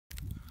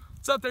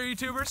What's up there,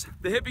 YouTubers?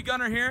 The Hippie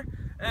Gunner here,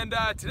 and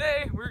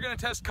today we're going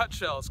to test cut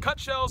shells. Cut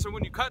shells are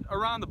when you cut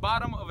around the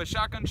bottom of a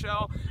shotgun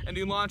shell and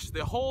you launch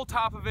the whole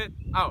top of it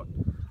out.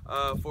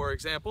 For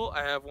example,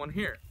 I have one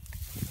here.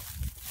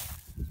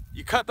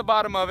 You cut the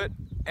bottom of it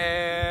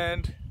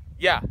and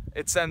yeah,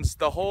 it sends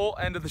the whole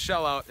end of the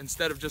shell out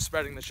instead of just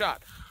spreading the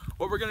shot.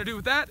 What we're going to do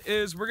with that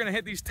is we're going to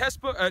hit these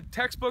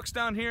textbooks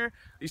down here.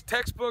 These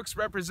textbooks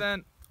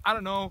represent, I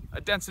don't know,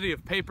 a density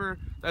of paper.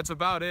 That's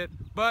about it,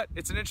 but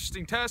it's an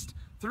interesting test.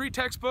 3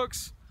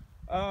 textbooks.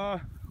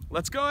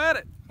 Let's go at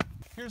it.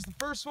 Here's the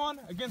first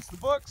one against the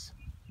books.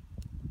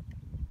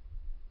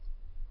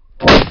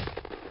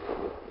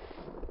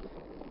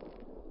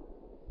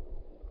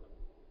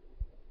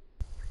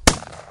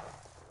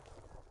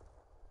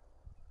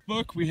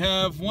 Book, we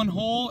have one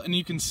hole and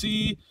you can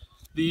see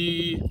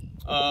the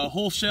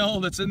whole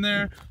shell that's in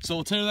there. So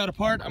we'll tear that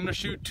apart. I'm gonna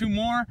shoot 2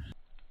 more.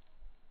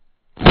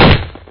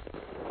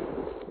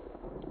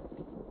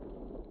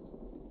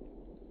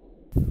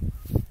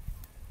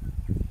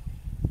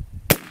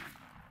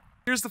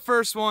 Here's the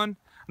first one,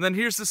 and then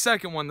here's the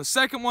second one. The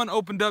second one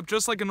opened up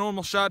just like a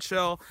normal shot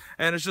shell,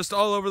 and it's just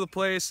all over the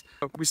place.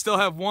 We still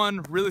have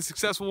one really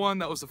successful one.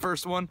 That was the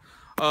first one.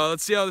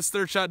 Let's see how this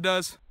third shot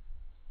does.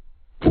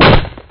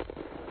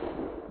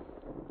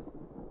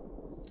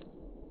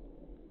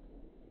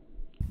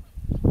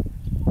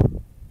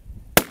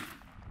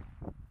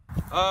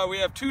 We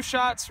have 2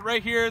 shots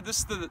right here. This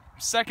is the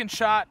second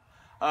shot.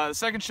 The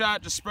second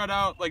shot just spread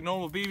out like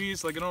normal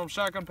BBs, like a normal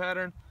shotgun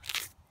pattern.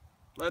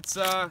 Let's,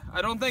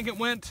 I don't think it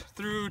went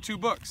through 2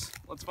 books.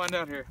 Let's find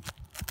out here.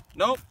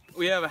 Nope,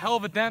 we have a hell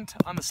of a dent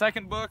on the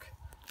second book.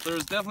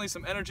 There's definitely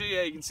some energy.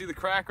 Yeah, you can see the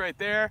crack right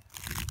there.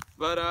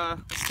 But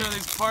let's tear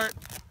these apart.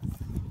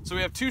 So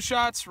we have 2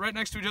 shots right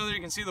next to each other.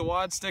 You can see the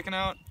wad sticking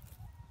out.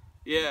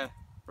 Yeah,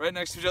 right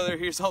next to each other.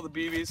 Here's all the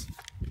BBs.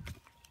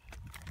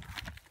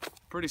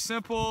 Pretty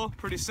simple,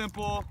 pretty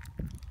simple.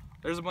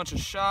 There's a bunch of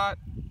shot.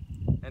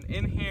 And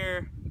in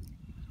here,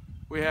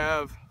 we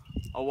have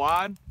a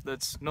wad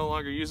that's no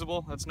longer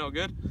usable. That's no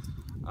good.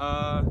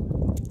 And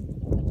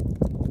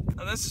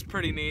this is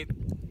pretty neat.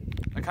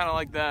 I kind of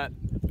like that.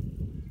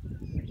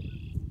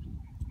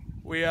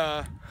 We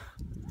got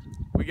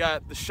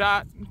the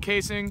shot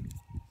casing,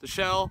 the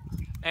shell,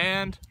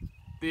 and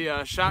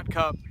the shot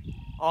cup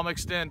all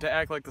mixed in to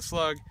act like the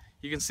slug.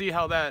 You can see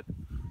how that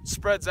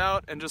spreads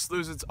out and just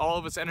loses all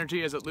of its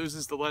energy as it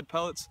loses the lead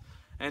pellets,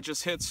 and it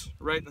just hits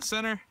right in the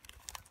center.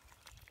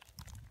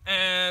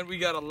 And we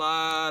got a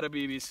lot of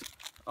BBs.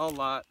 A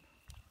lot.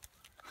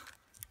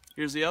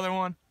 Here's the other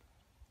one.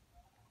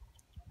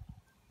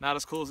 Not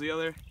as cool as the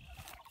other,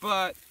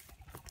 but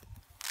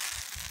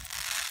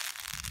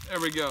there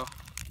we go.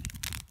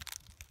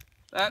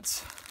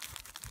 That's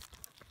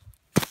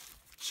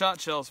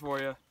shot shells for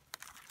you.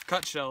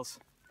 Cut shells,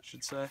 I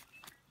should say.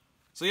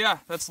 So yeah,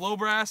 that's low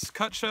brass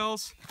cut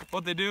shells.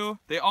 What they do,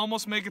 they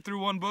almost make it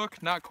through 1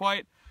 book, not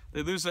quite.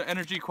 They lose their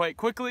energy quite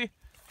quickly,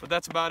 but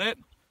that's about it.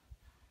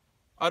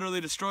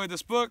 Utterly destroyed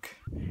this book.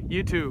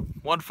 You too,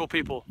 wonderful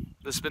people.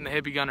 This has been the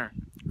Hippie Gunner,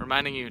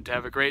 reminding you to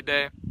have a great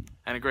day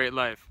and a great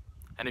life.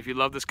 And if you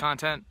love this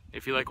content,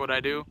 if you like what I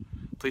do,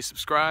 please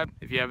subscribe.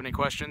 If you have any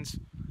questions,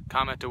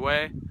 comment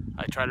away.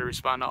 I try to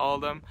respond to all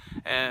of them.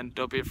 And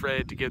don't be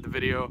afraid to give the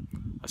video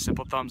a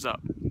simple thumbs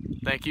up.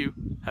 Thank you.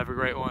 Have a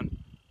great one.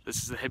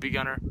 This is the Hippie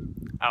Gunner,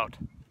 out.